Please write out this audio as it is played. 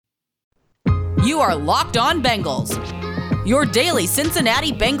You are Locked On Bengals, your daily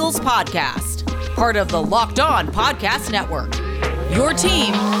Cincinnati Bengals podcast. Part of the Locked On Podcast Network, your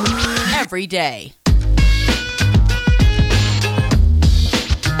team every day.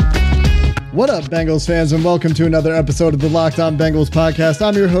 What up, Bengals fans, and welcome to another episode of the Locked On Bengals podcast.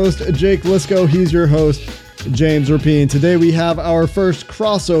 I'm your host, Jake Lisco. He's your host, James Rapien. Today we have our first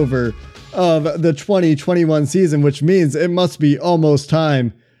crossover of the 2021 season, which means it must be almost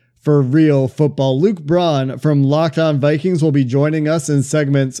time for real football. Luke Braun from Locked On Vikings will be joining us in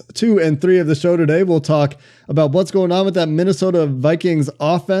segments 2 and 3 of the show today. We'll talk about what's going on with that Minnesota Vikings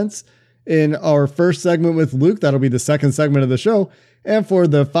offense in our first segment with Luke. That'll be the second segment of the show. And for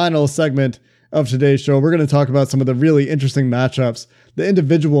the final segment of today's show, we're going to talk about some of the really interesting matchups, the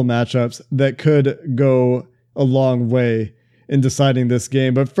individual matchups that could go a long way in deciding this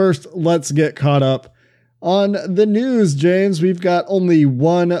game. But first, let's get caught up on the news, James. We've got only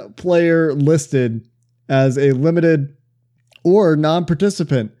one player listed as a limited or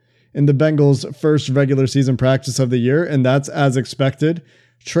non-participant in the Bengals' first regular season practice of the year, and that's as expected.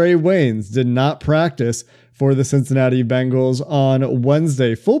 Trae Waynes did not practice for the Cincinnati Bengals on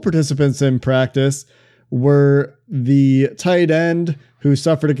Wednesday. Full participants in practice were the tight end who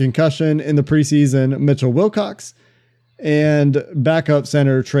suffered a concussion in the preseason, Mitchell Wilcox, and backup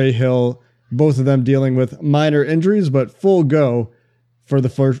center Trey Hill, both of them dealing with minor injuries, but full go for the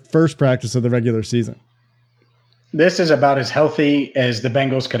first practice of the regular season. This is about as healthy as the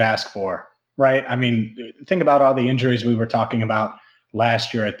Bengals could ask for, right? I mean, think about all the injuries we were talking about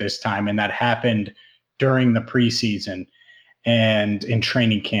last year at this time, and that happened during the preseason and in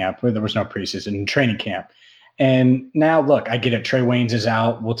training camp, where there was no preseason, in training camp. And now, look, I get it. Trae Waynes is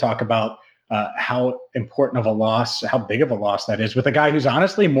out. We'll talk about how important of a loss, how big of a loss that is with a guy who's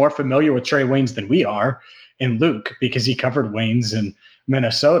honestly more familiar with Trae Waynes than we are in Luke, because he covered Waynes in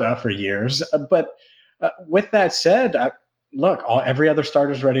Minnesota for years. But with that said, look, every other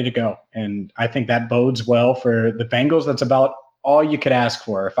starter's ready to go. And I think that bodes well for the Bengals. That's about all you could ask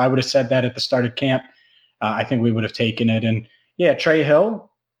for. If I would have said that at the start of camp, I think we would have taken it. And yeah, Trey Hill,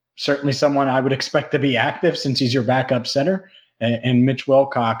 certainly someone I would expect to be active since he's your backup center. And Mitch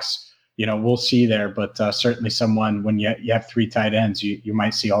Wilcox, we'll see there, but certainly someone, when you have three tight ends, you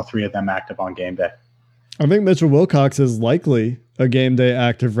might see all three of them active on game day. I think Mitchell Wilcox is likely a game day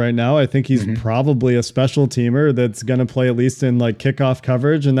active right now. I think he's probably a special teamer that's going to play at least in like kickoff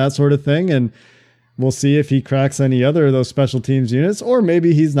coverage and that sort of thing. And we'll see if he cracks any other of those special teams units, or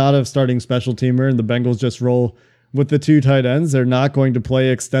maybe he's not a starting special teamer and the Bengals just roll with the two tight ends. They're not going to play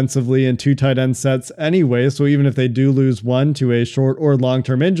extensively in two tight end sets anyway. So even if they do lose one to a short or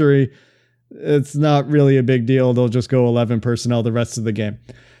long-term injury, it's not really a big deal. They'll just go 11 personnel the rest of the game.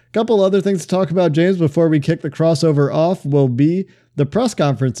 A couple other things to talk about, James, before we kick the crossover off will be the press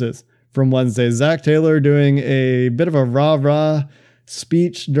conferences from Wednesday. Zach Taylor doing a bit of a rah-rah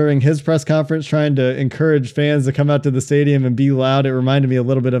speech during his press conference, trying to encourage fans to come out to the stadium and be loud. It reminded me a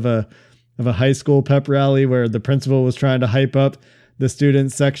little bit of a high school pep rally where the principal was trying to hype up the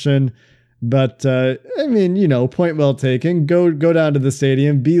student section. But point well taken. Go down to the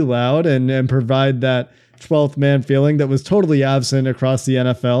stadium, be loud, and provide that 12th man feeling that was totally absent across the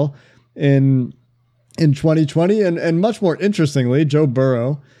NFL in 2020. And much more interestingly, Joe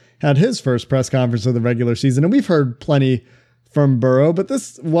Burrow had his first press conference of the regular season, and we've heard plenty from Burrow, but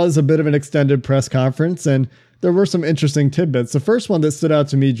this was a bit of an extended press conference, and there were some interesting tidbits. The first one that stood out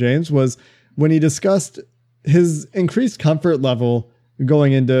to me, James, was when he discussed his increased comfort level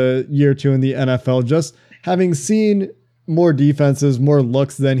going into year 2 in the NFL, just having seen more defenses, more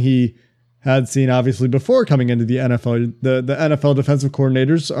looks than he had seen, obviously, before coming into the NFL. The NFL defensive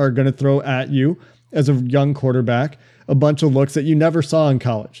coordinators are going to throw at you as a young quarterback a bunch of looks that you never saw in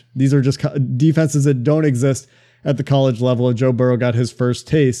college. These are just defenses that don't exist at the college level, and Joe Burrow got his first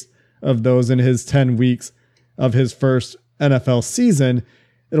taste of those in his 10 weeks of his first NFL season.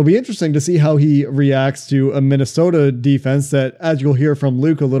 It'll be interesting to see how he reacts to a Minnesota defense that, as you'll hear from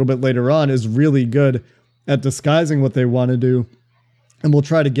Luke a little bit later on, is really good at disguising what they want to do. And we'll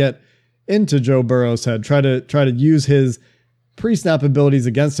try to get into Joe Burrow's head, try to use his pre-snap abilities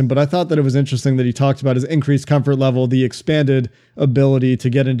against him. But I thought that it was interesting that he talked about his increased comfort level, the expanded ability to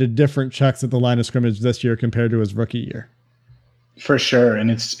get into different checks at the line of scrimmage this year compared to his rookie year. For sure.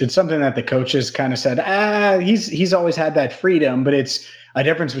 And it's something that the coaches kind of said, he's always had that freedom, but it's a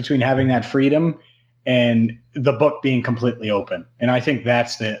difference between having that freedom and the book being completely open. And I think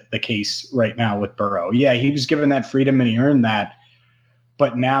that's the case right now with Burrow. Yeah, he was given that freedom and he earned that,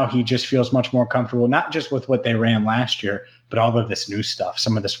 but now he just feels much more comfortable, not just with what they ran last year, but all of this new stuff,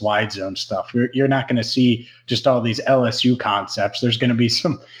 some of this wide zone stuff. You're not going to see just all these LSU concepts. There's going to be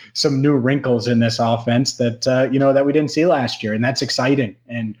some new wrinkles in this offense that that we didn't see last year, and that's exciting.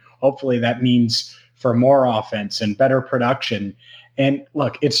 And hopefully that means for more offense and better production. And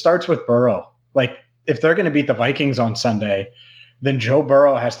look, it starts with Burrow. Like, if they're going to beat the Vikings on Sunday, then Joe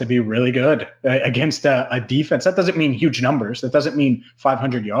Burrow has to be really good against a defense. That doesn't mean huge numbers. That doesn't mean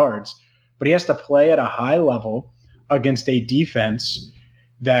 500 yards, but he has to play at a high level against a defense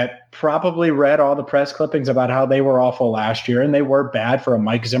that probably read all the press clippings about how they were awful last year, and they were bad for a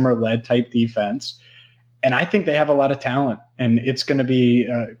Mike Zimmer-led type defense. And I think they have a lot of talent, and it's going to be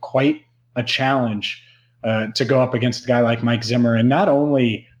quite a challenge to go up against a guy like Mike Zimmer. And not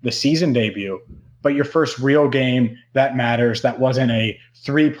only the season debut, but your first real game that matters. That wasn't a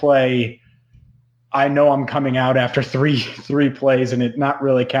 3-play, I know I'm coming out after three plays and it not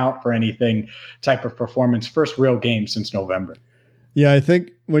really count for anything type of performance. First real game since November. Yeah, I think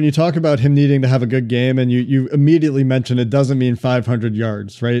when you talk about him needing to have a good game, and you immediately mention it doesn't mean 500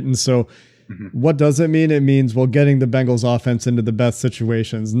 yards, right? And so what does it mean? It means, well, getting the Bengals offense into the best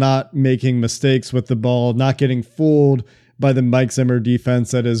situations, not making mistakes with the ball, not getting fooled by the Mike Zimmer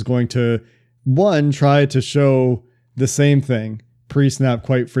defense that is going to, one, try to show the same thing pre-snap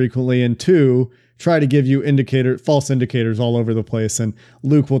quite frequently, and two, try to give you false indicators all over the place. And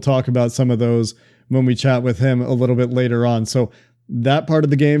Luke will talk about some of those when we chat with him a little bit later on. So that part of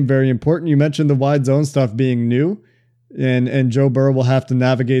the game, very important. You mentioned the wide zone stuff being new, and Joe Burrow will have to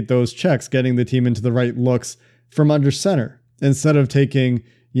navigate those checks, getting the team into the right looks from under center instead of taking,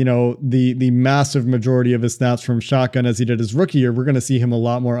 the massive majority of his snaps from shotgun as he did his rookie year. We're going to see him a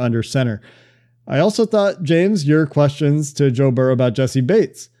lot more under center. I also thought, James, your questions to Joe Burrow about Jesse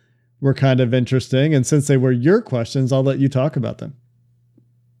Bates were kind of interesting. And since they were your questions, I'll let you talk about them.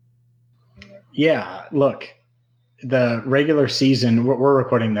 Yeah, look, the regular season, we're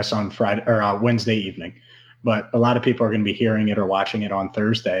recording this on Friday or Wednesday evening, but a lot of people are going to be hearing it or watching it on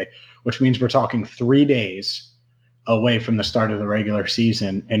Thursday, which means we're talking 3 days away from the start of the regular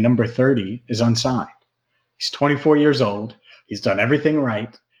season. And number 30 is unsigned. He's 24 years old. He's done everything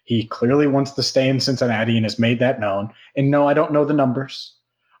right. He clearly wants to stay in Cincinnati and has made that known. And no, I don't know the numbers.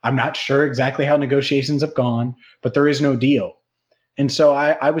 I'm not sure exactly how negotiations have gone, but there is no deal. And so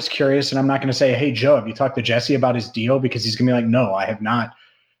I was curious, and I'm not going to say, hey, Joe, have you talked to Jesse about his deal? Because he's going to be like, no, I have not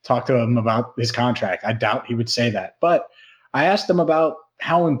talked to him about his contract. I doubt he would say that. But I asked him about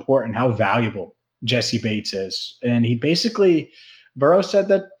how important, how valuable Jesse Bates is. And Burrow said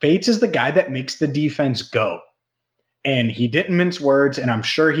that Bates is the guy that makes the defense go. And he didn't mince words, and I'm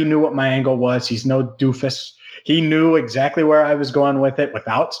sure he knew what my angle was. He's no doofus. He knew exactly where I was going with it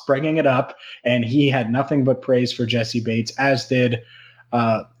without bringing it up, and he had nothing but praise for Jesse Bates, as did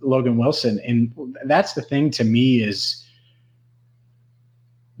Logan Wilson. And that's the thing to me, is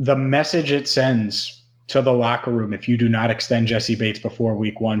the message it sends to the locker room if you do not extend Jesse Bates before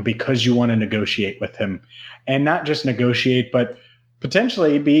week 1 because you want to negotiate with him. And not just negotiate, but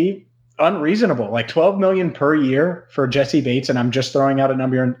potentially be unreasonable. Like $12 million per year for Jesse Bates, and I'm just throwing out a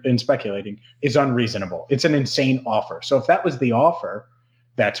number and speculating, is unreasonable. It's an insane offer. So if that was the offer,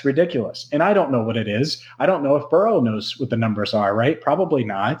 that's ridiculous. And I don't know what it is. I don't know if Burrow knows what the numbers are, right? Probably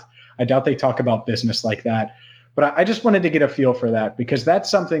not. I doubt they talk about business like that. But I just wanted to get a feel for that, because that's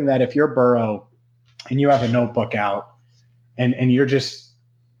something that if you're Burrow and you have a notebook out and you're just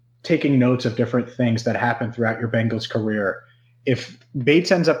taking notes of different things that happen throughout your Bengals career, if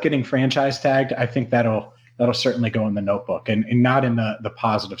Bates ends up getting franchise tagged, I think that'll certainly go in the notebook and not in the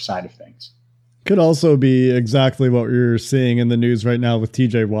positive side of things. Could also be exactly what you're seeing in the news right now with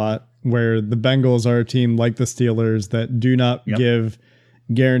TJ Watt, where the Bengals are a team like the Steelers that do not give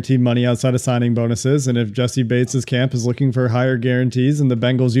guaranteed money outside of signing bonuses. And if Jesse Bates' camp is looking for higher guarantees, and the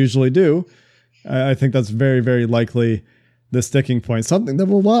Bengals usually do, I think that's very, very likely the sticking point, something that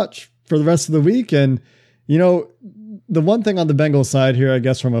we'll watch for the rest of the week. And, the one thing on the Bengals side here, I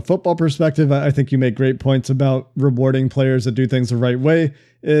guess from a football perspective, I think you make great points about rewarding players that do things the right way,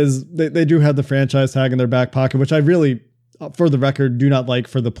 is they do have the franchise tag in their back pocket, which I really, for the record, do not like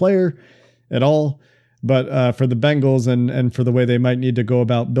for the player at all. But for the Bengals and for the way they might need to go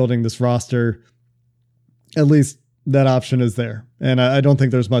about building this roster, at least that option is there. And I don't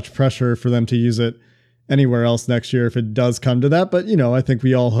think there's much pressure for them to use it anywhere else next year if it does come to that. But, I think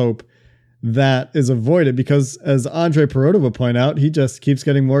we all hope that is avoided, because as Andre Perota would point out, he just keeps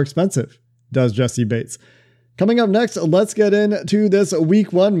getting more expensive, does Jesse Bates. Coming up next, let's get into this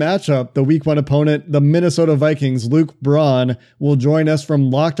week 1 matchup. The week 1 opponent, the Minnesota Vikings. Luke Braun will join us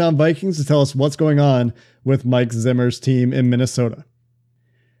from Locked On Vikings to tell us what's going on with Mike Zimmer's team in Minnesota.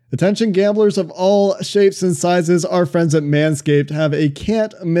 Attention gamblers of all shapes and sizes, our friends at Manscaped have a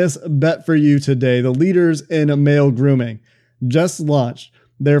can't miss bet for you today. The leaders in male grooming just launched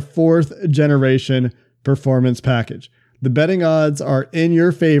their 4th generation performance package. The betting odds are in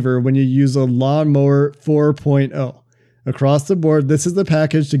your favor when you use a Lawnmower 4.0. Across the board, this is the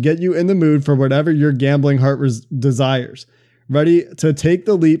package to get you in the mood for whatever your gambling heart desires. Ready to take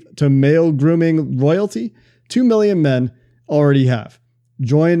the leap to male grooming royalty? 2 million men already have.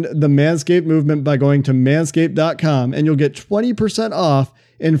 Join the Manscaped movement by going to manscaped.com and you'll get 20% off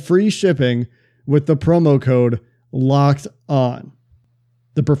and free shipping with the promo code Locked On.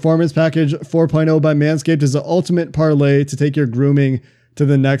 The Performance Package 4.0 by Manscaped is the ultimate parlay to take your grooming to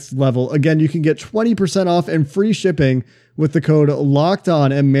the next level. Again, you can get 20% off and free shipping with the code Locked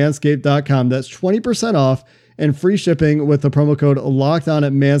On at manscaped.com. That's 20% off and free shipping with the promo code Locked On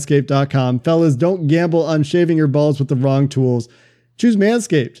at manscaped.com. Fellas, don't gamble on shaving your balls with the wrong tools. Choose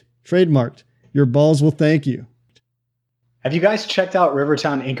Manscaped, trademarked. Your balls will thank you. Have you guys checked out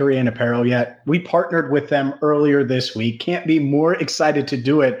Rivertown Inquiry and Apparel yet? We partnered with them earlier this week. Can't be more excited to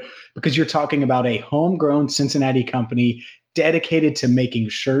do it because you're talking about a homegrown Cincinnati company dedicated to making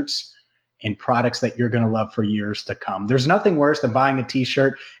shirts and products that you're going to love for years to come. There's nothing worse than buying a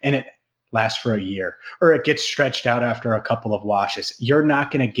t-shirt and it lasts for a year or it gets stretched out after a couple of washes. You're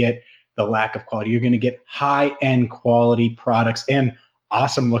not going to get the lack of quality. You're going to get high-end quality products and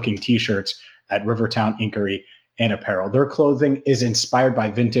awesome-looking t-shirts at Rivertown Inquiry and Apparel. Their clothing is inspired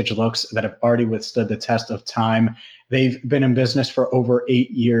by vintage looks that have already withstood the test of time. They've been in business for over 8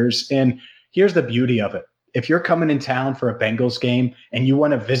 years. And here's the beauty of it. If you're coming in town for a Bengals game and you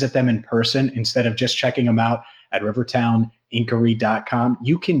want to visit them in person instead of just checking them out at rivertowninquiry.com,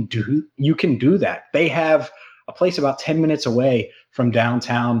 you can do that. They have a place about 10 minutes away from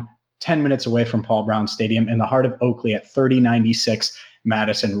downtown, 10 minutes away from Paul Brown Stadium in the heart of Oakley at 3096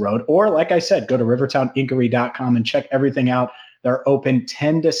 Madison Road. Or like I said, go to rivertowninquiry.com and check everything out. They're open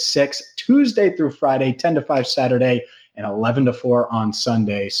 10 to 6 Tuesday through Friday, 10 to 5 Saturday, and 11 to 4 on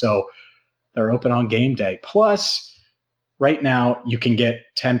Sunday. So they're open on game day. Plus, right now, you can get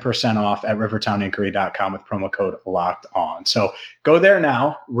 10% off at rivertowninquiry.com with promo code Locked On. So go there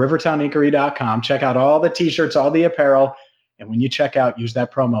now, rivertowninquiry.com. Check out all the t-shirts, all the apparel. And when you check out, use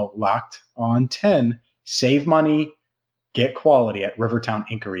that promo Locked On 10. Save money, get quality at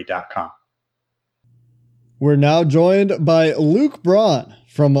rivertowninquiry.com. We're now joined by Luke Braun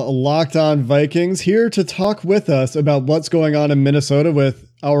from Locked On Vikings, here to talk with us about what's going on in Minnesota with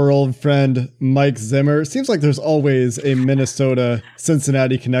our old friend Mike Zimmer. Seems like there's always a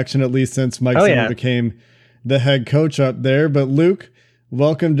Minnesota-Cincinnati connection, at least since Mike Zimmer became the head coach up there. But Luke,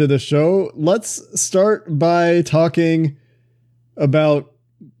 welcome to the show. Let's start by talking about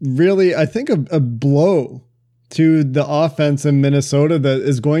really, I think, a blow to the offense in Minnesota that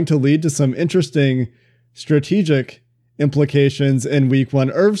is going to lead to some interesting strategic implications in week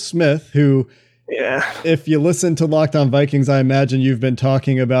 1. Irv Smith, who, if you listen to Locked On Vikings, I imagine you've been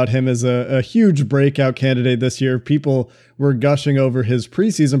talking about him as a huge breakout candidate this year. People were gushing over his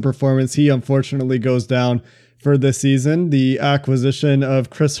preseason performance. He unfortunately goes down for this season. The acquisition of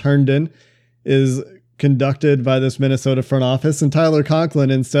Chris Herndon is conducted by this Minnesota front office, and Tyler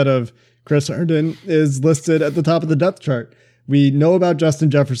Conklin, instead of Chris Herndon, is listed at the top of the depth chart. We know about Justin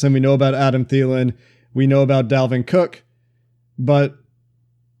Jefferson. We know about Adam Thielen. We know about Dalvin Cook. But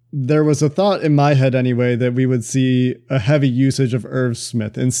there was a thought in my head anyway that we would see a heavy usage of Irv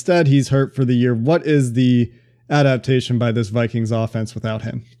Smith. Instead, he's hurt for the year. What is the adaptation by this Vikings offense without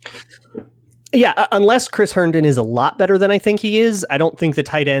him? Yeah, unless Chris Herndon is a lot better than I think he is, I don't think the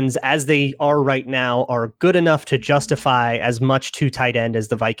tight ends, as they are right now, are good enough to justify as much two tight end as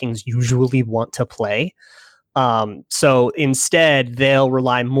the Vikings usually want to play. So instead, they'll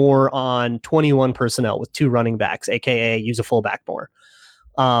rely more on 21 personnel with 2 running backs, aka use a fullback more.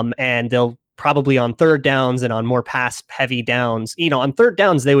 And they'll probably on third downs and on more pass heavy downs, on third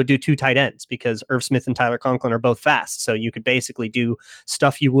downs, they would do 2 tight ends because Irv Smith and Tyler Conklin are both fast. So you could basically do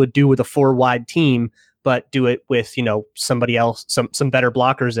stuff you would do with a 4 wide team, but do it with, somebody else, some better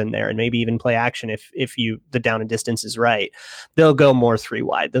blockers in there, and maybe even play action if the down and distance is right. They'll go more 3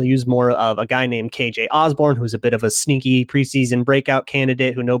 wide. They'll use more of a guy named KJ Osborne, who's a bit of a sneaky preseason breakout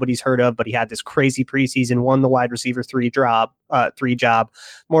candidate who nobody's heard of, but he had this crazy preseason, won the wide receiver 3 job,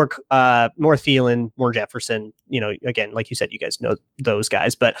 more Thielen, more Jefferson. Again, like you said, you guys know those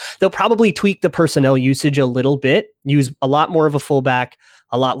guys, but they'll probably tweak the personnel usage a little bit, use a lot more of a fullback,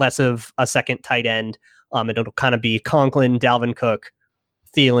 a lot less of a second tight end. It'll kind of be Conklin, Dalvin Cook,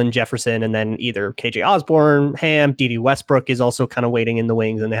 Thielen, Jefferson, and then either KJ Osborne, Ham, D.D. Westbrook is also kind of waiting in the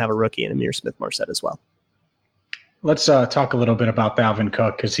wings, and they have a rookie in Amir Smith-Marset as well. Let's talk a little bit about Dalvin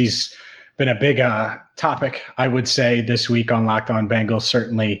Cook, because he's been a big topic, I would say, this week on Locked On Bengals.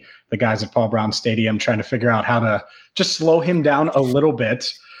 Certainly the guys at Paul Brown Stadium trying to figure out how to just slow him down a little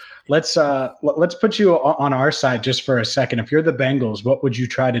bit. Let's put you on our side just for a second. If you're the Bengals, what would you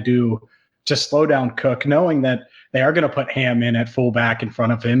try to do to slow down Cook, knowing that they are going to put Ham in at fullback in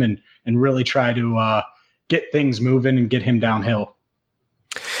front of him and really try to get things moving and get him downhill?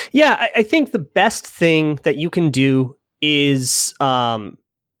 Yeah, I think the best thing that you can do is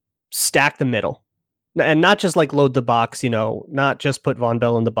stack the middle, and not just like load the box, not just put Von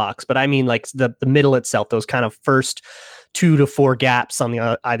Bell in the box, but I mean like the middle itself, those kind of first 2 to 4 gaps on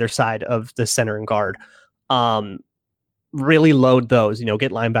the either side of the center and guard. Really load those,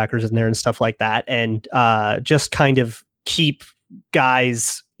 get linebackers in there and stuff like that, and just kind of keep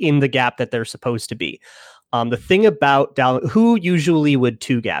guys in the gap that they're supposed to be. The thing about Dalvin, who usually would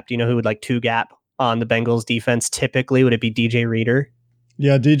 2-gap? Do you know who would like 2-gap on the Bengals defense? Typically, would it be DJ Reader?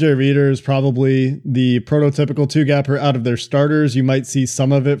 Yeah, DJ Reader is probably the prototypical 2-gapper out of their starters. You might see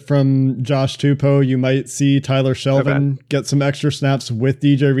some of it from Josh Tupou. You might see Tyler Shelvin get some extra snaps with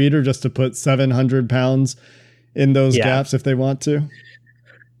DJ Reader just to put 700 pounds in those gaps if they want to.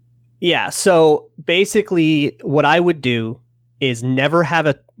 Yeah, so basically what I would do is never have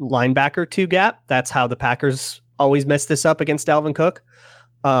a linebacker 2-gap. That's how the Packers always mess this up against Dalvin Cook.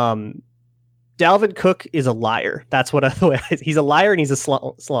 Dalvin Cook is a liar. That's what he's a liar, and he's a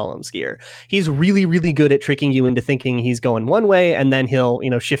slalom skier. He's really, really good at tricking you into thinking he's going one way, and then he'll,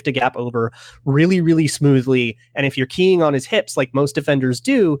 shift a gap over really, really smoothly. And if you're keying on his hips, like most defenders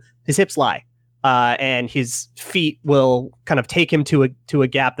do, his hips lie. And his feet will kind of take him to a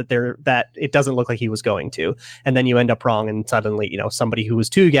gap that it doesn't look like he was going to, and then you end up wrong, and suddenly somebody who was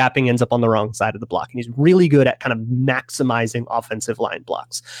 2-gapping ends up on the wrong side of the block. And he's really good at kind of maximizing offensive line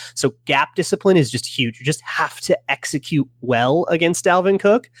blocks. So gap discipline is just huge. You just have to execute well against Dalvin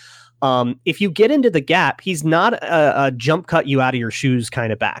Cook. If you get into the gap, he's not a jump cut you out of your shoes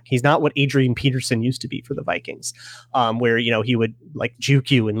kind of back. He's not what Adrian Peterson used to be for the Vikings, where, he would like juke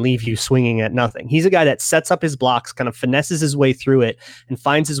you and leave you swinging at nothing. He's a guy that sets up his blocks, kind of finesses his way through it, and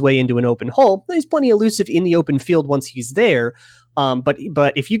finds his way into an open hole. He's plenty elusive in the open field once he's there. But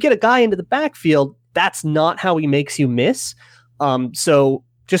if you get a guy into the backfield, that's not how he makes you miss. So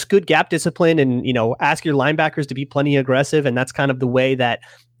just good gap discipline, and, ask your linebackers to be plenty aggressive. And that's kind of the way that,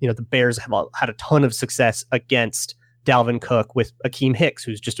 the Bears have had a ton of success against Dalvin Cook with Akeem Hicks,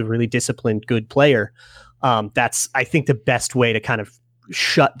 who's just a really disciplined, good player. That's, I think, the best way to kind of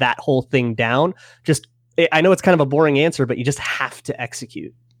shut that whole thing down. I know it's kind of a boring answer, but you just have to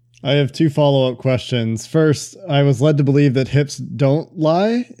execute. I have 2 follow-up questions. First, I was led to believe that hips don't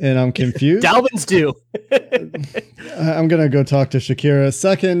lie, and I'm confused. Dalvin's do. I'm going to go talk to Shakira.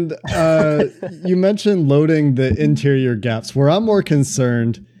 Second, you mentioned loading the interior gaps. Where I'm more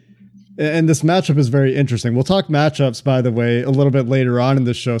concerned, and this matchup is very interesting. We'll talk matchups, by the way, a little bit later on in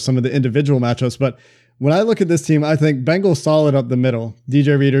the show, some of the individual matchups. But when I look at this team, I think Bengals solid up the middle.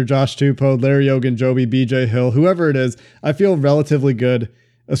 DJ Reader, Josh Tupou, Larry Ogunjobi, BJ Hill, whoever it is, I feel relatively good,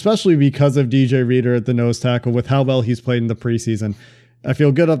 especially because of DJ Reader at the nose tackle with how well he's played in the preseason. I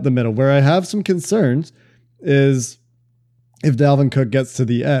feel good up the middle. Where I have some concerns is if Dalvin Cook gets to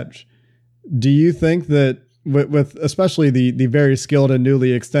the edge. Do you think that with especially the very skilled and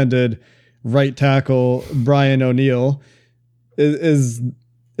newly extended right tackle Brian O'Neill, is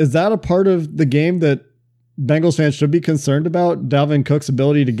that a part of the game that Bengals fans should be concerned about, Dalvin Cook's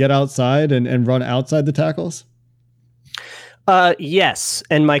ability to get outside and run outside the tackles? Yes.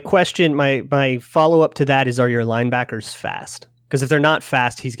 And my question, my follow-up to that is, are your linebackers fast? Because if they're not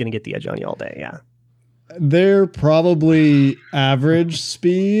fast, he's going to get the edge on you all day. Yeah. They're probably average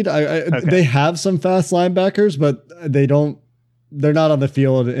speed. Okay. They have some fast linebackers, but they're not on the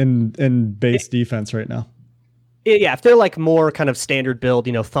field in base defense right now. Yeah, if they're like more kind of standard build,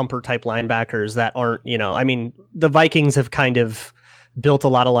 thumper type linebackers that aren't, the Vikings have kind of built a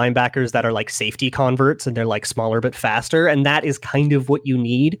lot of linebackers that are like safety converts, and they're like smaller but faster, and that is kind of what you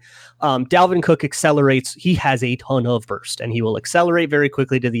need. Dalvin Cook accelerates. He has a ton of burst, and he will accelerate very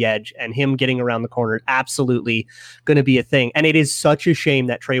quickly to the edge, and him getting around the corner is absolutely going to be a thing. And it is such a shame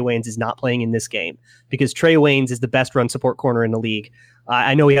that Trey Waynes is not playing in this game, because Trey Waynes is the best run support corner in the league.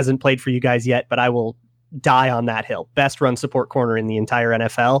 I know he hasn't played for you guys yet, but I will die on that hill. Best run support corner in the entire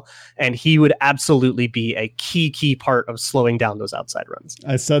NFL, and he would absolutely be a key part of slowing down those outside runs.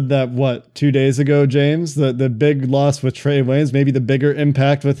 I said that 2 days ago, James. The big loss with Trey Waynes, maybe the bigger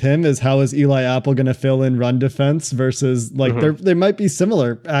impact with him is how is Eli Apple going to fill in run defense versus they might be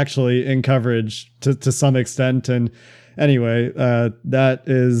similar actually in coverage to some extent. And anyway, that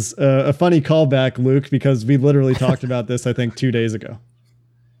is a funny callback, Luke, because we literally talked about this, I think, 2 days ago.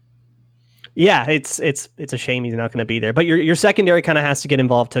 Yeah, it's a shame he's not going to be there. But your secondary kind of has to get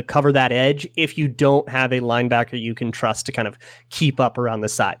involved to cover that edge if you don't have a linebacker you can trust to kind of keep up around the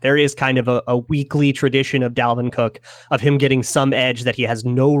side. There is kind of a weekly tradition of Dalvin Cook, of him getting some edge that he has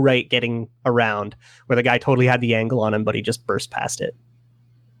no right getting around, where the guy totally had the angle on him, but he just burst past it.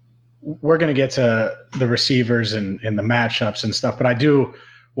 We're going to get to the receivers and the matchups and stuff, but I do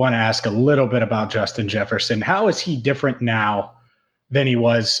want to ask a little bit about Justin Jefferson. How is he different now than he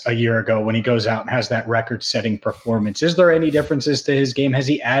was a year ago when he goes out and has that record-setting performance? Is there any differences to his game? Has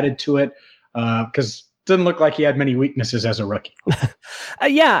he added to it? Because it doesn't look like he had many weaknesses as a rookie.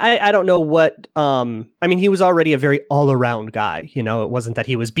 I don't know what. I mean, he was already a very all-around guy. You know, it wasn't that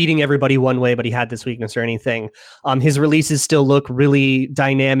he was beating everybody one way, but he had this weakness or anything. His releases still look really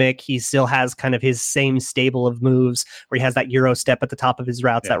dynamic. He still has kind of his same stable of moves where he has that Euro step at the top of his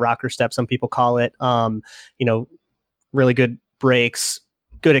routes, that rocker step, some people call it. Really good breaks,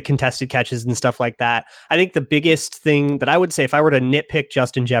 good at contested catches and stuff like that. I think the biggest thing that I would say, if I were to nitpick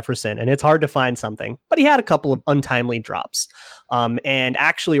Justin Jefferson, and it's hard to find something, but he had a couple of untimely drops. And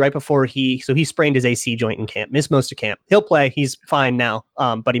actually right before he sprained his AC joint in camp, missed most of camp. He'll play, he's fine now,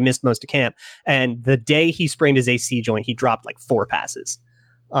 but he missed most of camp. And the day he sprained his AC joint, he dropped like 4 passes.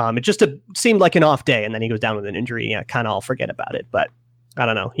 It just seemed like an off day, and then he goes down with an injury. Yeah, kind of all forget about it, but I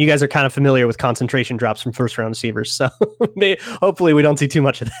don't know. You guys are kind of familiar with concentration drops from first round receivers, so hopefully we don't see too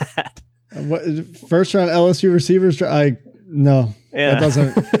much of that. What, first round LSU receivers? That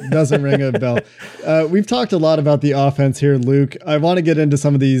doesn't ring a bell. We've talked a lot about the offense here, Luke. I want to get into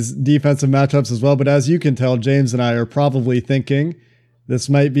some of these defensive matchups as well, but as you can tell, James and I are probably thinking this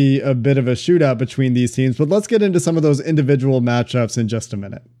might be a bit of a shootout between these teams, but let's get into some of those individual matchups in just a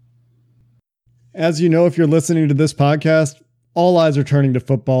minute. As you know, if you're listening to this podcast, all eyes are turning to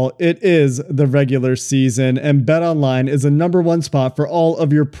football. It is the regular season, and BetOnline is a #1 spot for all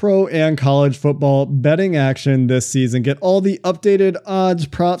of your pro and college football betting action this season. Get all the updated odds,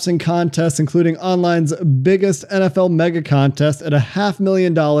 props, and contests, including online's biggest NFL mega contest at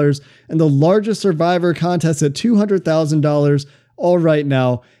 $500,000 and the largest survivor contest at $200,000, all right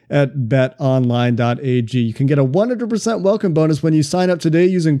now at betonline.ag. You can get a 100% welcome bonus when you sign up today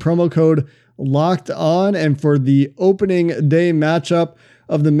using promo code Locked On. And for the opening day matchup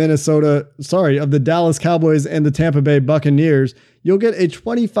of the Dallas Cowboys and the Tampa Bay Buccaneers, you'll get a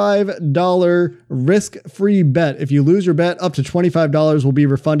 $25 risk-free bet. If you lose your bet, up to $25 will be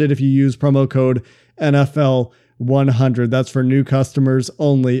refunded if you use promo code NFL100. That's for new customers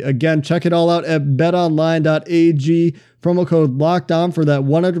only. Again, check it all out at betonline.ag. Promo code Locked On for that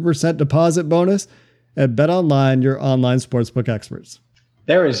 100% deposit bonus at BetOnline, your online sportsbook experts.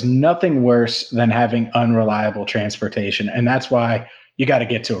 There is nothing worse than having unreliable transportation, and that's why you got to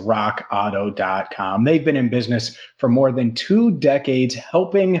get to rockauto.com. They've been in business for more than 2 decades,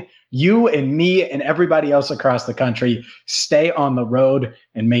 helping you and me and everybody else across the country stay on the road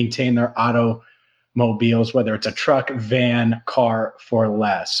and maintain their automobiles, whether it's a truck, van, car, for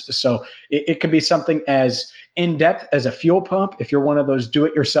less. So it could be something as in-depth as a fuel pump, if you're one of those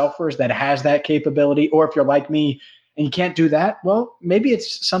do-it-yourselfers that has that capability, or if you're like me and you can't do that, well, maybe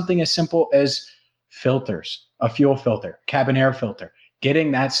it's something as simple as filters, a fuel filter, cabin air filter,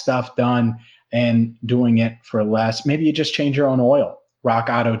 getting that stuff done and doing it for less. Maybe you just change your own oil.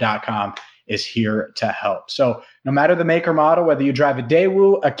 rockauto.com is here to help. So no matter the make or model, whether you drive a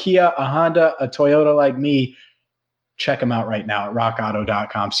Daewoo, a Kia, a Honda, a Toyota like me, check them out right now at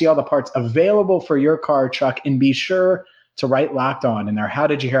rockauto.com. See all the parts available for your car, truck, and be sure to write Locked On in their How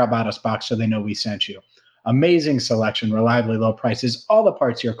Did You Hear About Us box so they know we sent you. Amazing selection, reliably low prices, all the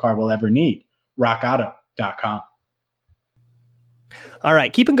parts your car will ever need. rockauto.com. All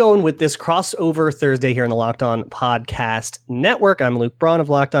right, keeping going with this crossover Thursday here in the Locked On Podcast Network. I'm Luke Braun of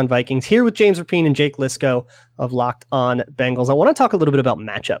Locked On Vikings, here with James Rapine and Jake Lisco of Locked On Bengals. I want to talk a little bit about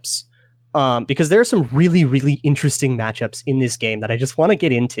matchups because there are some really, really interesting matchups in this game that I just want to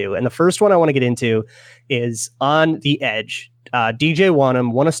get into. And the first one I want to get into is on the edge. DJ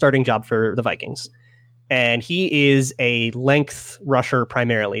Wanham won a starting job for the Vikings. And he is a length rusher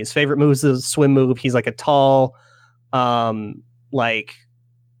primarily. His favorite move is the swim move. He's like a tall, like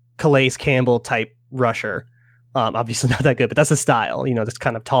Calais Campbell type rusher. Obviously not that good, but that's the style. You know, this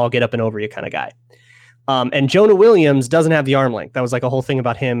kind of tall, get up and over you kind of guy. And Jonah Williams doesn't have the arm length. That was like a whole thing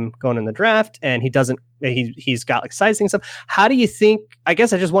about him going in the draft, and he's got like sizing stuff. How do you think? I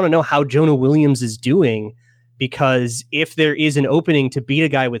guess I just want to know how Jonah Williams is doing. Because if there is an opening to beat a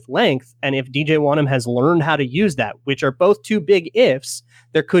guy with length, and if DJ Wanham has learned how to use that, which are both 2 big ifs,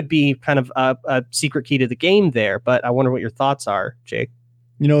 there could be kind of a secret key to the game there. But I wonder what your thoughts are, Jake.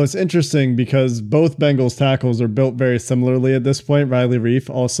 You know, it's interesting because both Bengals tackles are built very similarly at this point. Riley Reif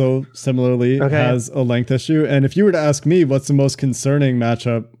also similarly has a length issue. And if you were to ask me what's the most concerning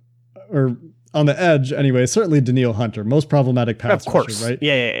matchup, or on the edge anyway, certainly Danielle Hunter, most problematic pass rusher, right?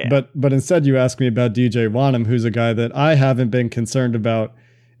 Yeah. But instead you ask me about DJ Wanham, who's a guy that I haven't been concerned about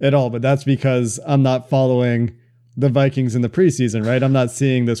at all. But that's because I'm not following the Vikings in the preseason, right? I'm not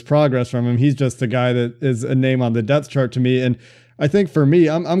seeing this progress from him. He's just a guy that is a name on the depth chart to me. And I think for me,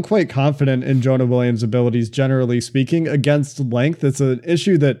 I'm quite confident in Jonah Williams' abilities, generally speaking, against length. It's an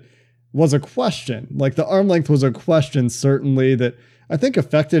issue that was a question. Like the arm length was a question, certainly, that I think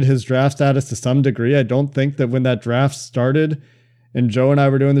affected his draft status to some degree. I don't think that when that draft started and Joe and I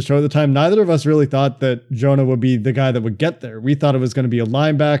were doing the show at the time, neither of us really thought that Jonah would be the guy that would get there. We thought it was going to be a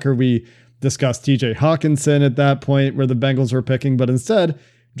linebacker. We discussed TJ Hawkinson at that point where the Bengals were picking, but instead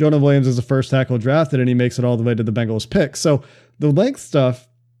Jonah Williams is the first tackle drafted and he makes it all the way to the Bengals pick. So the length stuff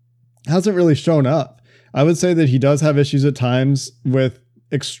hasn't really shown up. I would say that he does have issues at times with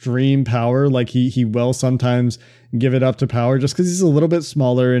extreme power. Like he will sometimes give it up to power just because he's a little bit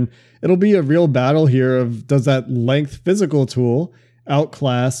smaller, and it'll be a real battle here of does that length physical tool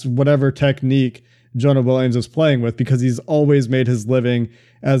outclass whatever technique Jonah Williams is playing with, because he's always made his living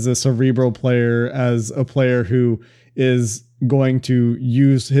as a cerebral player, as a player who is going to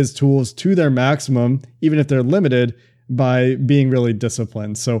use his tools to their maximum, even if they're limited, by being really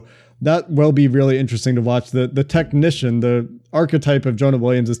disciplined. So that will be really interesting to watch the technician, the archetype of Jonah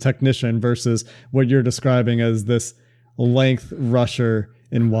Williams as technician versus what you're describing as this length rusher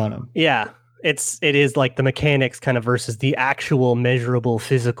in Wanham. Yeah, it is like the mechanics kind of versus the actual measurable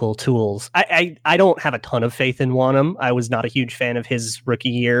physical tools. I don't have a ton of faith in Wanham. I was not a huge fan of his rookie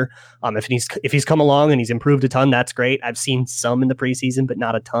year. If he's come along and he's improved a ton, that's great. I've seen some in the preseason, but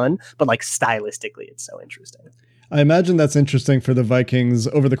not a ton. But like stylistically, it's so interesting. I imagine that's interesting for the Vikings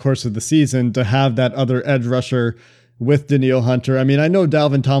over the course of the season to have that other edge rusher with Danielle Hunter. I mean, I know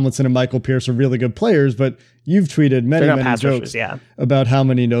Dalvin Tomlinson and Michael Pierce are really good players, but you've tweeted many jokes about how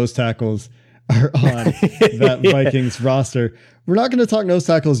many nose tackles are on that Vikings roster. We're not going to talk nose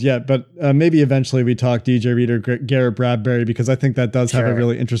tackles yet, but maybe eventually we talk DJ Reed or Garrett Bradbury, because I think that does have a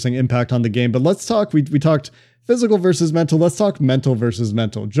really interesting impact on the game. But let's talk, we talked physical versus mental. Let's talk mental versus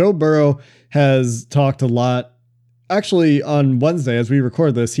mental. Joe Burrow has talked a lot. Actually, on Wednesday, as we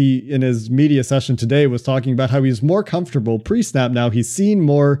record this, he, in his media session today, was talking about how he's more comfortable pre-snap now. He's seen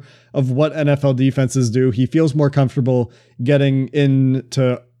more of what NFL defenses do. He feels more comfortable getting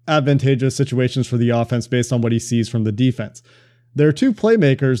into advantageous situations for the offense based on what he sees from the defense. There are two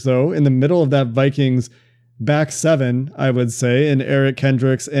playmakers, though, in the middle of that Vikings back seven, I would say, in Eric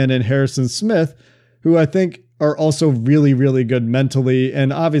Kendricks and in Harrison Smith, who I think are also really, really good mentally,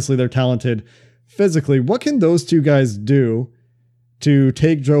 and obviously they're talented physically. What can those two guys do to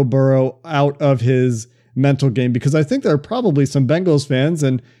take Joe Burrow out of his mental game? Because I think there are probably some Bengals fans,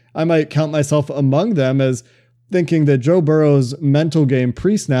 and I might count myself among them, as thinking that Joe Burrow's mental game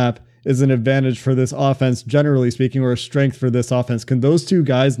pre-snap is an advantage for this offense, generally speaking, or a strength for this offense. Can those two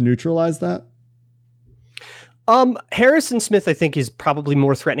guys neutralize that? Harrison Smith, I think, is probably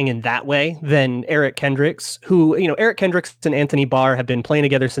more threatening in that way than Eric Kendricks, who, Eric Kendricks and Anthony Barr have been playing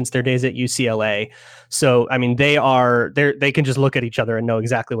together since their days at UCLA. So, I mean, they can just look at each other and know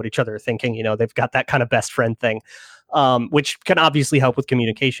exactly what each other are thinking. They've got that kind of best friend thing, which can obviously help with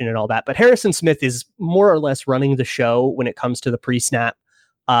communication and all that. But Harrison Smith is more or less running the show when it comes to the pre-snap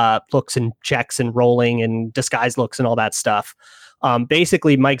looks and checks and rolling and disguise looks and all that stuff.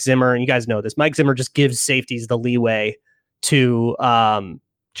 Basically, Mike Zimmer, and you guys know this, Mike Zimmer just gives safeties the leeway to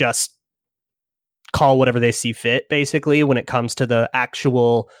just call whatever they see fit, basically, when it comes to the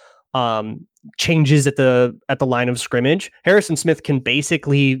actual changes at the line of scrimmage. Harrison Smith can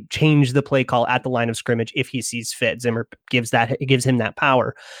basically change the play call at the line of scrimmage if he sees fit. Zimmer gives him that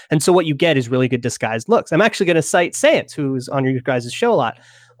power. And so what you get is really good disguised looks. I'm actually going to cite Science, who's on your guys' show a lot,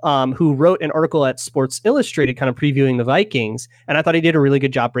 who wrote an article at Sports Illustrated kind of previewing the Vikings. And I thought he did a really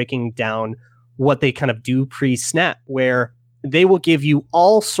good job breaking down what they kind of do pre-snap, where they will give you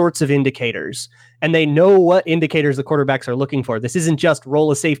all sorts of indicators, and they know what indicators the quarterbacks are looking for. This isn't just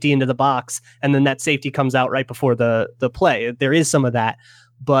roll a safety into the box and then that safety comes out right before the play. There is some of that,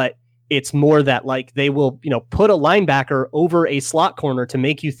 but it's more that like they will, put a linebacker over a slot corner to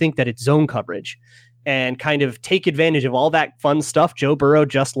make you think that it's zone coverage, and kind of take advantage of all that fun stuff Joe Burrow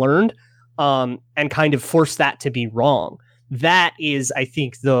just learned, and kind of force that to be wrong. That is, I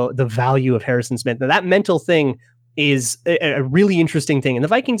think, the value of Harrison Smith. Now, that mental thing is a really interesting thing. And the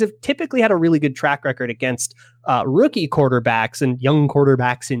Vikings have typically had a really good track record against rookie quarterbacks and young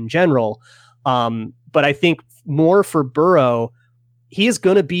quarterbacks in general. But I think more for Burrow, he is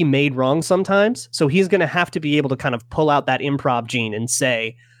going to be made wrong sometimes. So he's going to have to be able to kind of pull out that improv gene and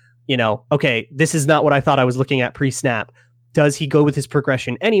say, okay, this is not what I thought I was looking at pre-snap. Does he go with his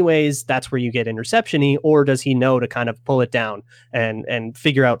progression anyways? That's where you get interception-y, or does he know to kind of pull it down and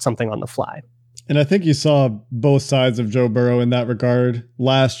figure out something on the fly? And I think you saw both sides of Joe Burrow in that regard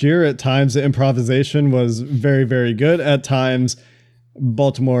last year. At times, the improvisation was very, very good. At times,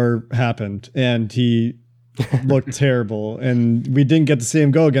 Baltimore happened and he looked terrible. And we didn't get to see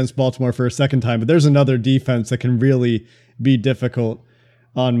him go against Baltimore for a second time. But there's another defense that can really be difficult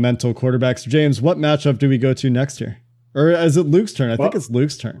on mental quarterbacks. James, what matchup do we go to next year? Or is it Luke's turn? I think it's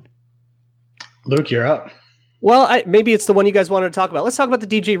Luke's turn. Luke, you're up. Well, maybe it's the one you guys wanted to talk about. Let's talk about the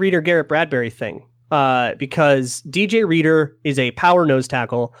DJ Reader, Garrett Bradbury thing, because DJ Reader is a power nose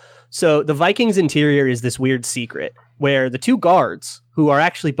tackle. So the Vikings interior is this weird secret where the two guards, who are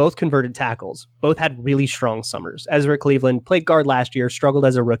actually both converted tackles, both had really strong summers. Ezra Cleveland played guard last year, struggled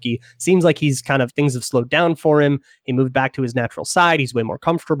as a rookie. Seems like things have slowed down for him. He moved back to his natural side. He's way more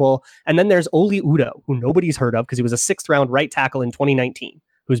comfortable. And then there's Oli Udoh, who nobody's heard of because he was a 6th round right tackle in 2019,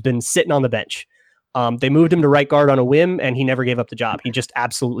 who's been sitting on the bench. They moved him to right guard on a whim, and he never gave up the job. He just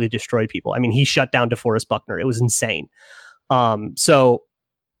absolutely destroyed people. I mean, he shut down DeForest Buckner. It was insane. So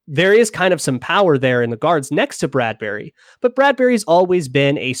there is kind of some power there in the guards next to Bradbury, but Bradbury's always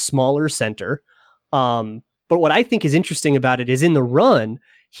been a smaller center. But what I think is interesting about it is in the run,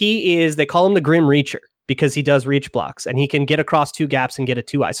 they call him the Grim Reacher because he does reach blocks and he can get across 2 gaps and get a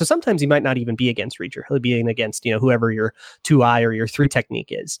 2-eye. So sometimes he might not even be against Reacher. He'll be against, whoever your 2-eye or your 3 technique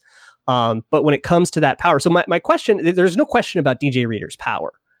is. But when it comes to that power, so my question, there's no question about DJ Reader's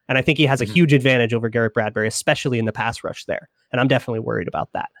power. And I think he has a huge advantage over Garrett Bradbury, especially in the pass rush there. And I'm definitely worried about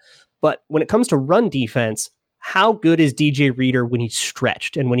that. But when it comes to run defense, how good is DJ Reader when he's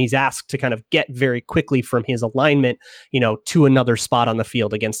stretched and when he's asked to kind of get very quickly from his alignment, to another spot on the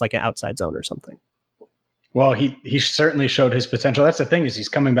field against like an outside zone or something? Well, he certainly showed his potential. That's the thing, is he's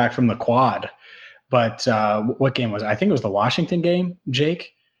coming back from the quad. But what game was it? I think it was the Washington game,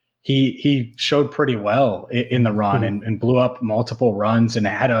 Jake. He showed pretty well in the run and blew up multiple runs and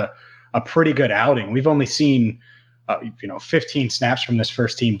had a pretty good outing. We've only seen 15 snaps from this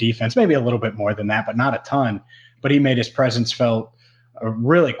first team defense, maybe a little bit more than that, but not a ton. But he made his presence felt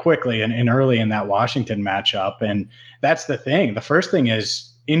really quickly and early in that Washington matchup. And that's the thing. The first thing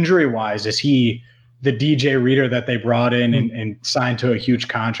is, injury-wise, is he the DJ Reader that they brought in and signed to a huge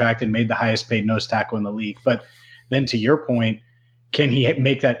contract and made the highest paid nose tackle in the league? But then to your point, can he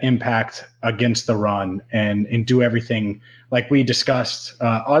make that impact against the run and do everything like we discussed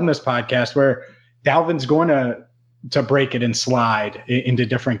on this podcast, where Dalvin's going to break it and slide into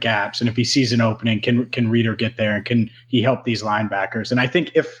different gaps? And if he sees an opening, can Reader get there, and can he help these linebackers? And I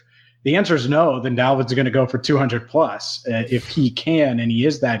think if the answer is no, then Dalvin's going to go for 200 plus. If he can, and he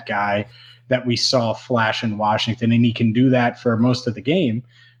is that guy that we saw flash in Washington, and he can do that for most of the game,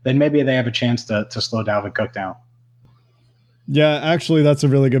 then maybe they have a chance to slow Dalvin Cook down. Yeah, actually, that's a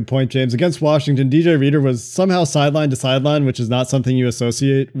really good point, James. Against Washington, DJ Reader was somehow sideline to sideline, which is not something you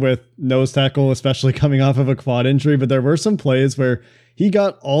associate with nose tackle, especially coming off of a quad injury. But there were some plays where he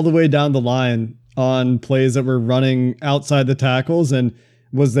got all the way down the line on plays that were running outside the tackles and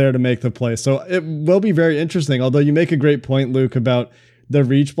was there to make the play. So it will be very interesting. Although you make a great point, Luke, about the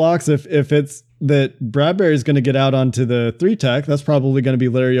reach blocks. If it's that Bradbury is going to get out onto the 3 tech, that's probably going to be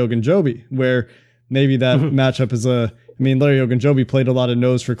Larry Ogunjobi, where maybe that matchup is Larry Ogunjobi played a lot of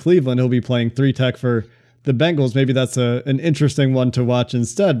nose for Cleveland. He'll be playing 3 tech for the Bengals. Maybe that's an interesting one to watch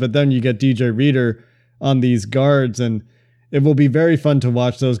instead. But then you get DJ Reader on these guards, and it will be very fun to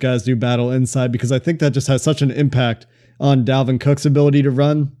watch those guys do battle inside, because I think that just has such an impact on Dalvin Cook's ability to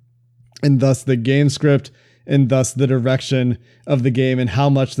run, and thus the game script, and thus the direction of the game, and how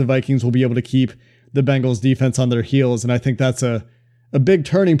much the Vikings will be able to keep the Bengals defense on their heels. And I think that's a big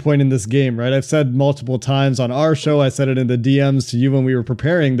turning point in this game, right? I've said multiple times on our show, I said it in the DMs to you when we were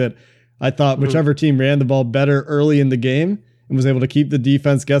preparing, that I thought whichever team ran the ball better early in the game and was able to keep the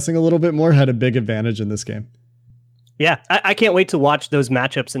defense guessing a little bit more had a big advantage in this game. Yeah, I can't wait to watch those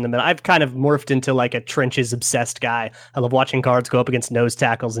matchups in the middle. I've kind of morphed into like a trenches obsessed guy. I love watching guards go up against nose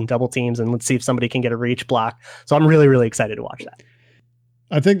tackles and double teams, and let's see if somebody can get a reach block. So I'm really, really excited to watch that.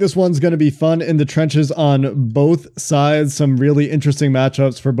 I think this one's going to be fun in the trenches on both sides. Some really interesting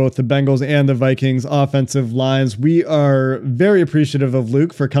matchups for both the Bengals and the Vikings offensive lines. We are very appreciative of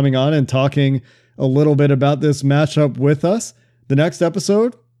Luke for coming on and talking a little bit about this matchup with us. The next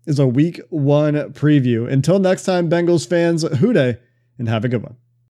episode is a week 1 preview. Until next time, Bengals fans, hoo day, and have a good one.